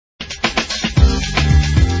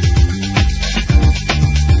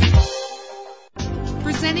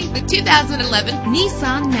2011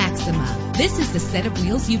 Nissan Maxima. This is the set of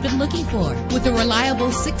wheels you've been looking for, with a reliable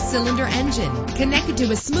 6-cylinder engine connected to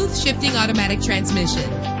a smooth shifting automatic transmission.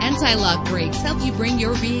 Anti-lock brakes help you bring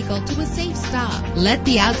your vehicle to a safe stop. Let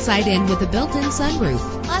the outside in with a built-in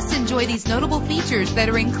sunroof. Plus, enjoy these notable features that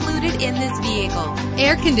are included in this vehicle: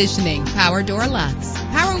 air conditioning, power door locks,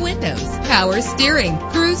 power windows, power steering,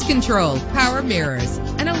 cruise control, power mirrors,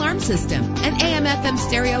 an alarm system, an AM/FM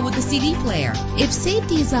stereo with a CD player. If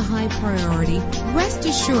safety is a high priority, rest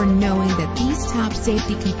assured knowing that these top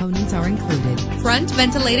safety components are included: front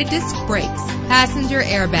ventilated disc brakes, passenger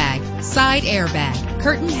airbag, side airbag,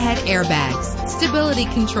 curtain head airbags, stability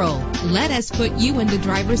control. Let us put you in the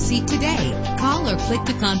driver's seat today. Call or click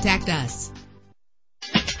to contact us.